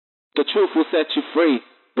The truth will set you free,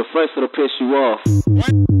 but first it'll piss you off.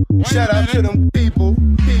 Shout out to them people.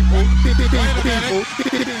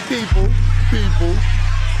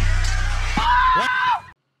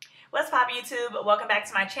 What's poppin' YouTube? Welcome back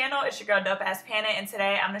to my channel. It's your girl DOPEaxxPANA, and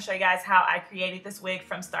today I'm going to show you guys how I created this wig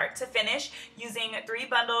from start to finish using 3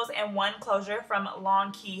 bundles and 1 closure from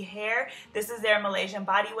Longqi hair. This is their Malaysian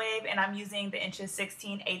body wave, and I'm using the inches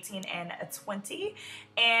 16, 18, and 20.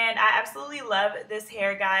 And I absolutely love this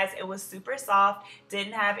hair, guys. It was super soft,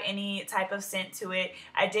 didn't have any type of scent to it.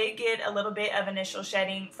 I did get a little bit of initial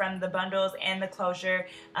shedding from the bundles and the closure,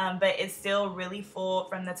 but it's still really full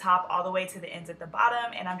from the top all the way to the ends at the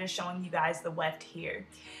bottom, and I'm just showing you guys the weft here.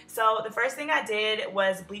 So the first thing I did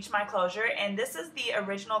was bleach my closure, and this is the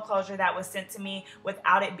original closure that was sent to me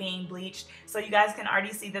without it being bleached. So you guys can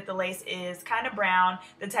already see that the lace is kind of brown.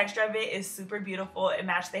 The texture of it is super beautiful. It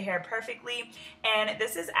matched the hair perfectly, and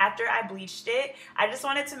this is after I bleached it. I just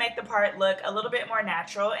wanted to make the part look a little bit more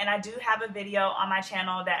natural, and I do have a video on my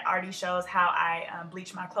channel that already shows how I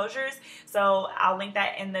bleach my closures, so I'll link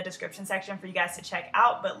that in the description section for you guys to check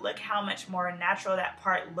out. But look how much more natural that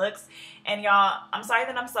part looks. And y'all, I'm sorry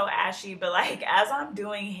that I'm so ashy, but like as I'm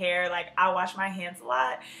doing hair, like I wash my hands a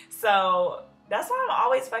lot, so that's why I'm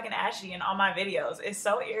always fucking ashy in all my videos. It's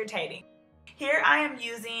so irritating. Here I am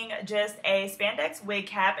using just a spandex wig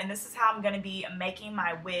cap, and this is how I'm going to be making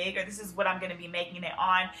my wig, or this is what I'm going to be making it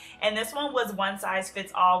on. And this one was one size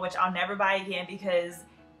fits all, which I'll never buy again because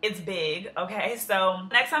it's big. Okay, so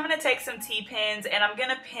next I'm going to take some T-pins, and I'm going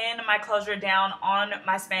to pin my closure down on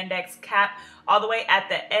my spandex cap all the way at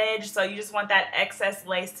the edge. So you just want that excess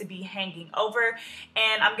lace to be hanging over,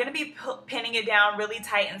 and I'm going to be pinning it down really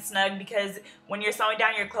tight and snug because when you're sewing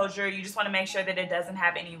down your closure, you just want to make sure that it doesn't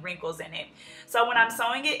have any wrinkles in it. So when I'm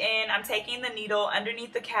sewing it in, I'm taking the needle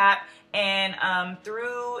underneath the cap and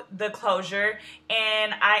through the closure,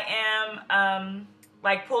 and I am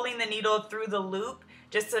like pulling the needle through the loop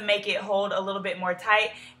just to make it hold a little bit more tight.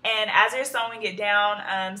 And as you're sewing it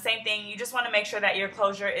down, same thing, you just want to make sure that your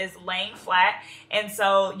closure is laying flat. And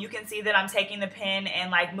so you can see that I'm taking the pin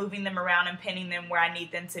and like moving them around and pinning them where I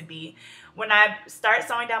need them to be. When I start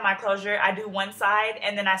sewing down my closure, I do one side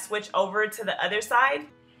and then I switch over to the other side.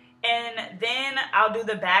 And then I'll do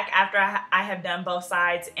the back after I have done both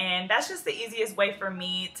sides, and that's just the easiest way for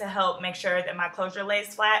me to help make sure that my closure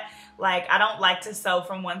lays flat. Like, I don't like to sew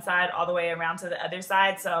from one side all the way around to the other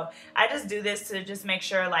side, so I just do this to just make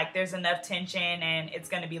sure like there's enough tension and it's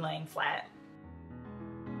going to be laying flat.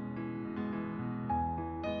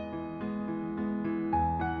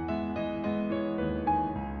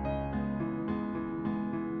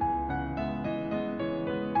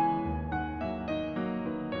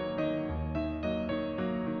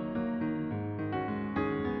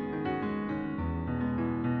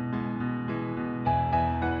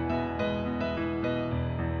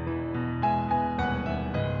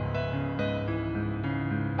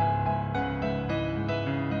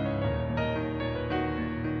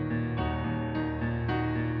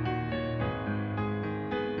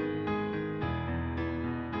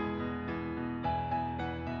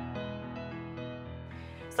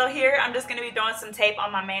 So here I'm just going to be throwing some tape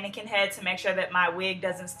on my mannequin head to make sure that my wig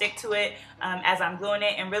doesn't stick to it as I'm gluing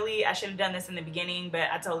it. And really, I should have done this in the beginning, but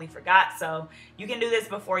I totally forgot. So you can do this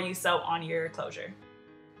before you sew on your closure.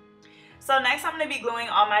 So next I'm going to be gluing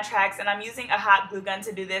on my tracks, and I'm using a hot glue gun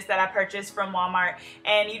to do this that I purchased from Walmart.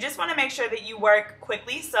 And you just want to make sure that you work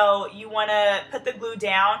quickly. So you want to put the glue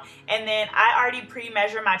down, and then I already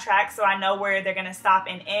pre-measure my tracks so I know where they're going to stop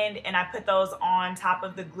and end, and I put those on top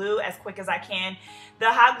of the glue as quick as I can.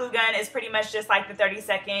 The hot glue gun is pretty much just like the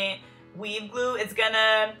 30-second weave glue. It's going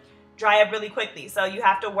to dry up really quickly, so you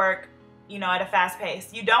have to work, you know, at a fast pace.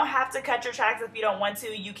 You don't have to cut your tracks if you don't want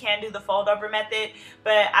to. You can do the fold over method,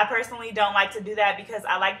 but I personally don't like to do that because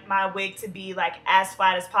I like my wig to be like as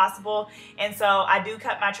flat as possible, and so I do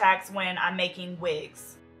cut my tracks when I'm making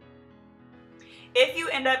wigs. If you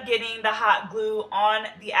end up getting the hot glue on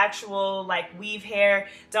the actual like weave hair,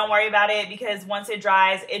 don't worry about it because once it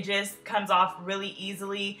dries, it just comes off really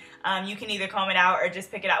easily. You can either comb it out or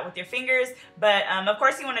just pick it out with your fingers, but of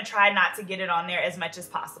course you want to try not to get it on there as much as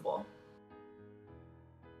possible.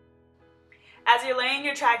 As you're laying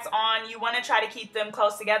your tracks on, you want to try to keep them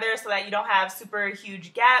close together so that you don't have super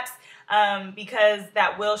huge gaps because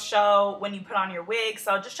that will show when you put on your wig.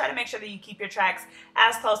 So just try to make sure that you keep your tracks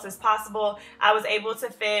as close as possible. I was able to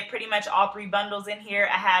fit pretty much all 3 bundles in here.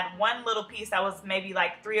 I had one little piece that was maybe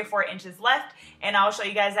like 3 or 4 inches left, and I'll show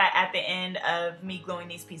you guys that at the end of me gluing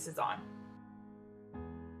these pieces on.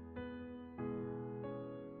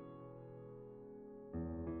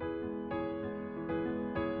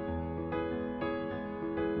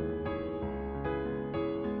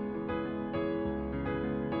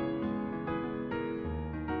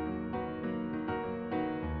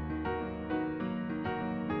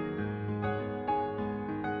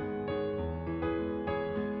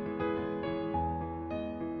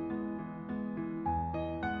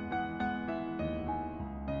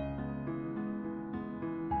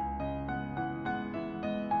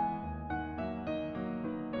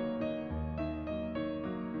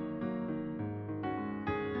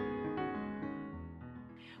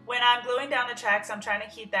 When I'm gluing down the tracks, I'm trying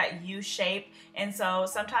to keep that U shape, and so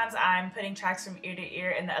sometimes I'm putting tracks from ear to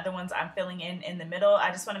ear and the other ones I'm filling in the middle.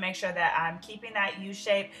 I just want to make sure that I'm keeping that U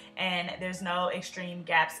shape and there's no extreme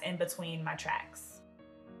gaps in between my tracks.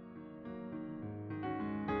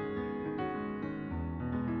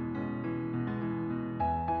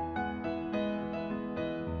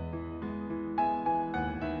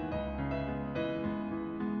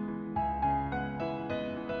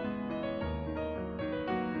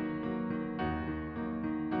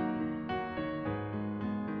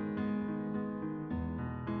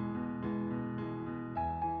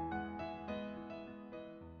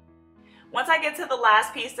 Once I get to the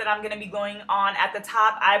last piece that I'm going to be gluing on at the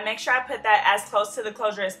top, I make sure I put that as close to the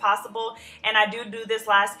closure as possible, and I do this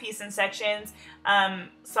last piece in sections.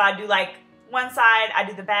 So I do like one side, I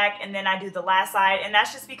do the back, and then I do the last side, and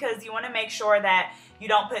that's just because you want to make sure that you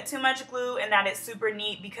don't put too much glue and that it's super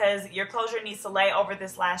neat, because your closure needs to lay over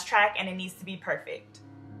this last track and it needs to be perfect.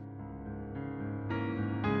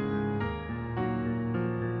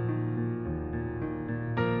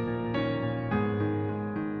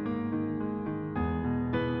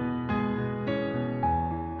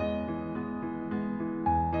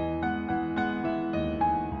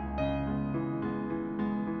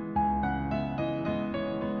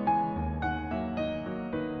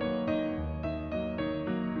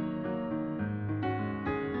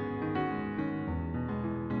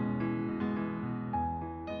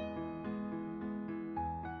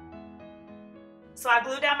 So I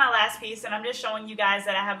glued down my last piece, and I'm just showing you guys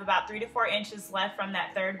that I have about 3 to 4 inches left from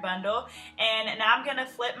that third bundle. And now I'm gonna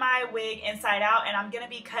flip my wig inside out, and I'm gonna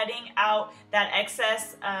be cutting out that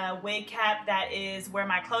excess wig cap that is where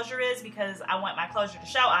my closure is, because I want my closure to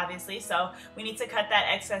show, obviously. So we need to cut that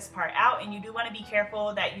excess part out, and you do want to be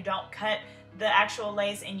careful that you don't cut the actual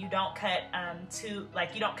lace and you don't cut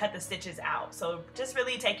you don't cut the stitches out. So just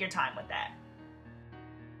really take your time with that.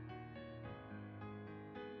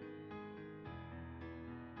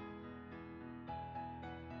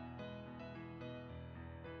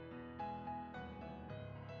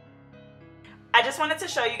 I just wanted to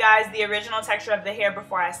show you guys the original texture of the hair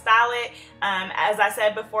before I style it. As I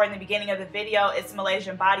said before in the beginning of the video, it's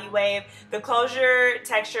Malaysian body wave. The closure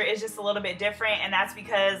texture is just a little bit different, and that's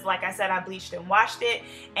because, like I said, I bleached and washed it,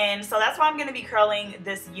 and so that's why I'm going to be curling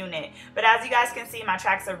this unit. But as you guys can see, my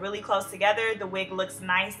tracks are really close together. The wig looks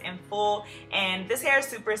nice and full, and this hair is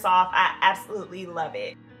super soft. I absolutely love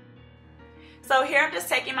it. So here I'm just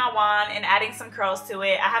taking my wand and adding some curls to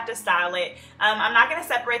it. I have to style it. I'm not going to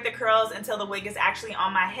separate the curls until the wig is actually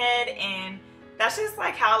on my head, and that's just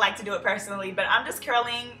like how I like to do it personally. But I'm just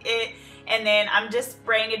curling it, and then I'm just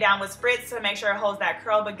spraying it down with spritz to make sure it holds that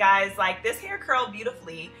curl. But guys, like, this hair curled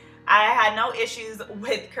beautifully. I had no issues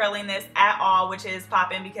with curling this at all, which is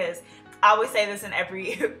popping, because I always say this in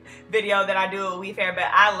every video that I do a weave hair, but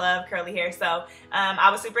I love curly hair. So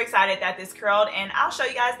I was super excited that this curled, and I'll show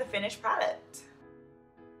you guys the finished product.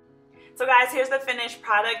 So guys, here's the finished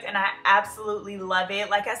product, and I absolutely love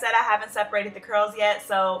it. Like I said, I haven't separated the curls yet,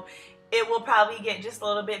 so it will probably get just a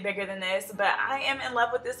little bit bigger than this, but I am in love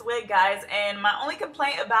with this wig, guys. And my only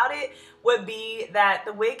complaint about it would be that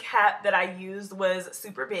the wig cap that I used was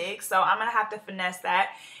super big, so I'm gonna have to finesse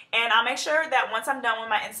that. And I'll make sure that once I'm done with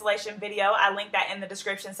my installation video, I link that in the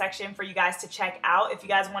description section for you guys to check out. If you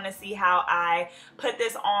guys want to see how I put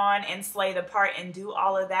this on and slay the part and do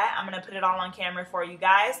all of that, I'm going to put it all on camera for you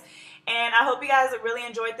guys. And I hope you guys really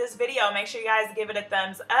enjoyed this video. Make sure you guys give it a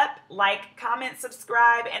thumbs up, like, comment,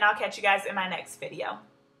 subscribe, and I'll catch you guys in my next video.